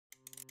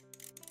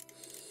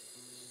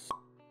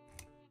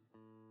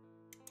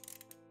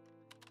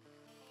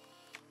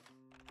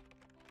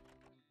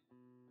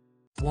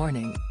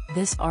Warning,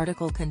 this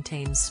article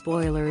contains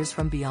spoilers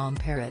from Beyond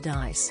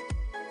Paradise.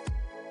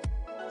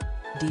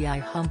 D.I.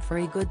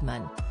 Humphrey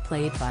Goodman,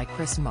 played by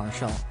Chris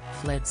Marshall,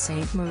 fled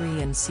St.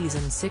 Marie in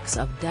Season 6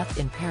 of Death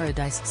in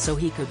Paradise so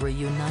he could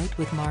reunite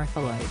with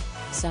Martha Lloyd,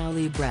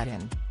 Sally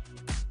Bretton.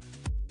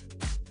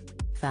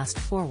 Fast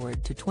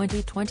forward to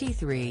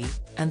 2023,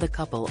 and the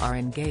couple are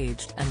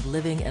engaged and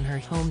living in her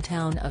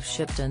hometown of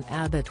Shipton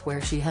Abbott,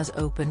 where she has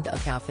opened a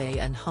cafe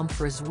and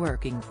Humphreys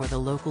working for the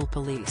local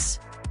police.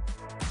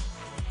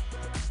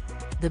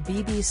 The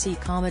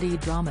BBC comedy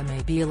drama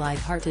may be a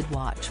light-hearted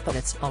watch, but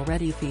it's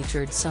already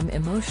featured some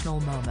emotional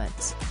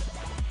moments.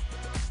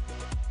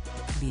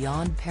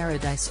 Beyond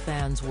Paradise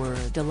fans were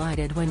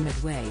delighted when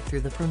midway through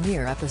the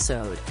premiere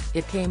episode,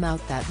 it came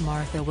out that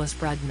Martha was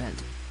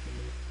pregnant.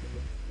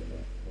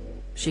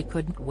 She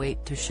couldn't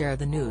wait to share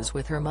the news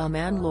with her mum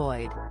and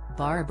Lloyd,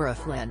 Barbara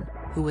Flynn,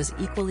 who was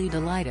equally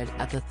delighted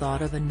at the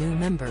thought of a new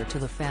member to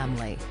the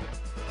family.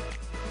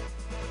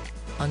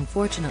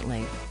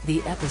 Unfortunately,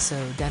 the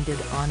episode ended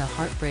on a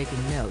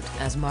heartbreaking note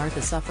as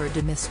Martha suffered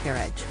a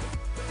miscarriage.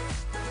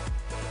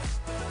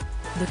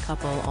 The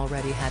couple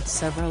already had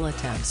several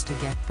attempts to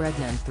get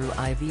pregnant through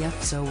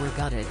IVF, so were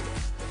gutted.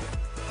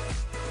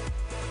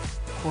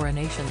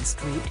 Coronation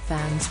Street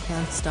fans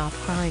can't stop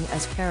crying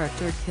as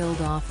character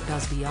killed off.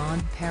 Does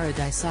Beyond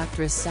Paradise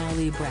actress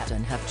Sally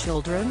Bretton have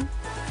children?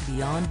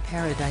 Beyond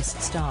Paradise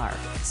star,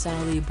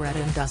 Sally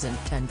Bretton doesn't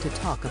tend to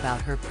talk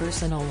about her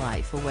personal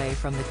life away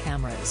from the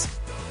cameras.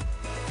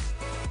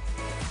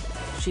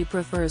 She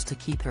prefers to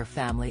keep her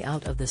family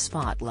out of the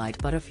spotlight,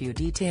 but a few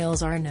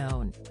details are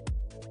known.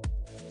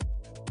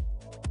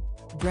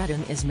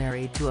 Bretton is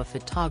married to a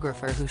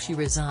photographer who she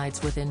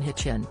resides with in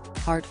Hitchin,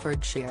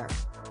 Hertfordshire.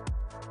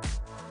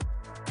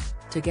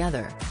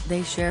 Together,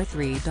 they share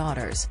 3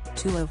 daughters,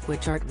 2 of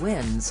which are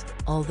twins,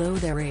 although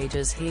their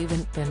ages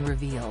haven't been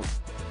revealed.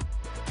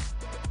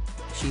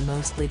 She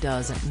mostly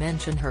doesn't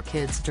mention her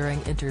kids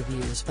during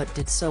interviews, but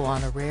did so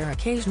on a rare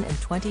occasion in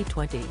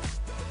 2020.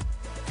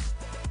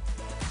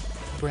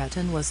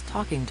 Bretton was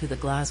talking to the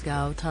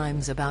Glasgow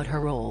Times about her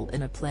role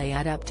in a play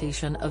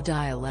adaptation of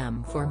Dial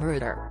M for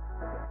Murder.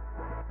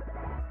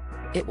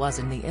 It was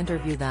in the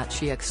interview that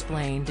she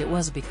explained it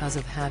was because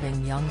of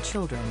having young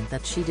children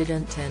that she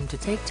didn't tend to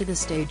take to the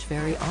stage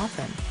very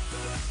often.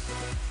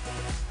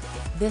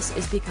 This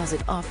is because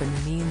it often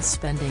means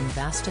spending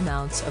vast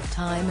amounts of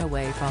time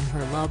away from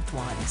her loved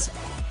ones.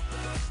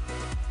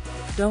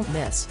 Don't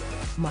miss.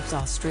 Must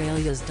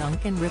Australia's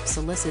Duncan rips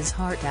Alyssa's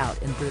heart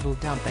out in brutal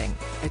dumping,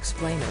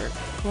 explainer,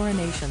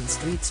 Coronation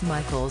Street's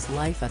Michael's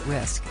life at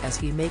risk as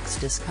he makes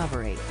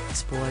discovery,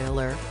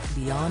 spoiler,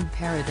 Beyond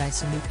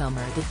Paradise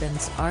newcomer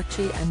defends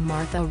Archie and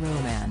Martha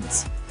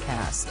romance,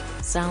 cast,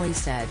 Sally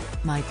said,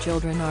 "My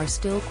children are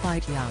still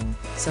quite young,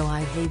 so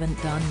I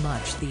haven't done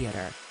much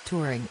theatre,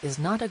 touring is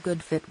not a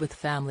good fit with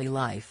family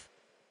life.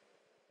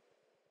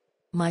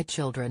 My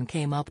children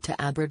came up to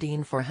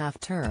Aberdeen for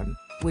half-term,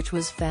 which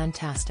was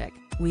fantastic,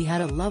 we had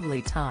a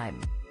lovely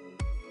time.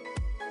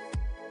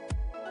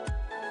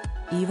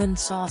 Even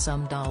saw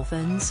some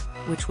dolphins,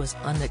 which was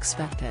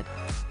unexpected."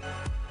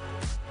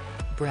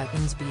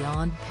 Bretton's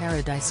Beyond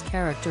Paradise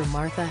character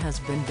Martha has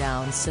been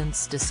down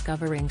since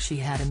discovering she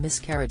had a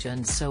miscarriage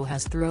and so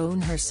has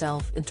thrown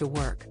herself into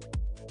work.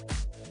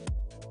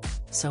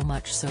 So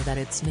much so that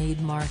it's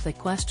made Martha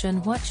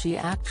question what she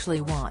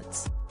actually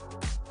wants.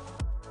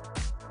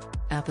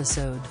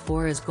 Episode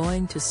 4 is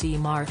going to see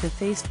Martha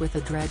faced with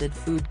a dreaded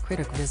food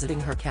critic visiting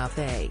her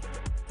cafe.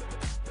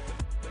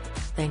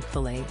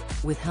 Thankfully,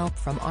 with help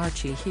from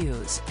Archie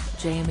Hughes,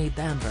 Jamie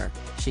Bamber,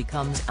 she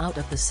comes out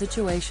of the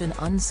situation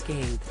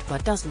unscathed,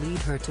 but does lead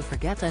her to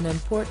forget an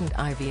important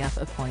IVF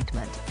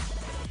appointment.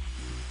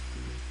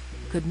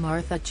 Could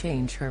Martha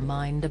change her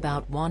mind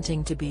about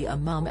wanting to be a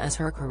mum as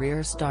her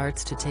career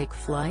starts to take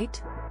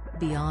flight?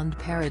 Beyond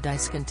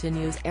Paradise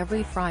continues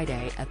every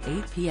Friday at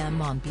 8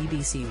 p.m. on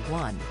BBC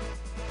One.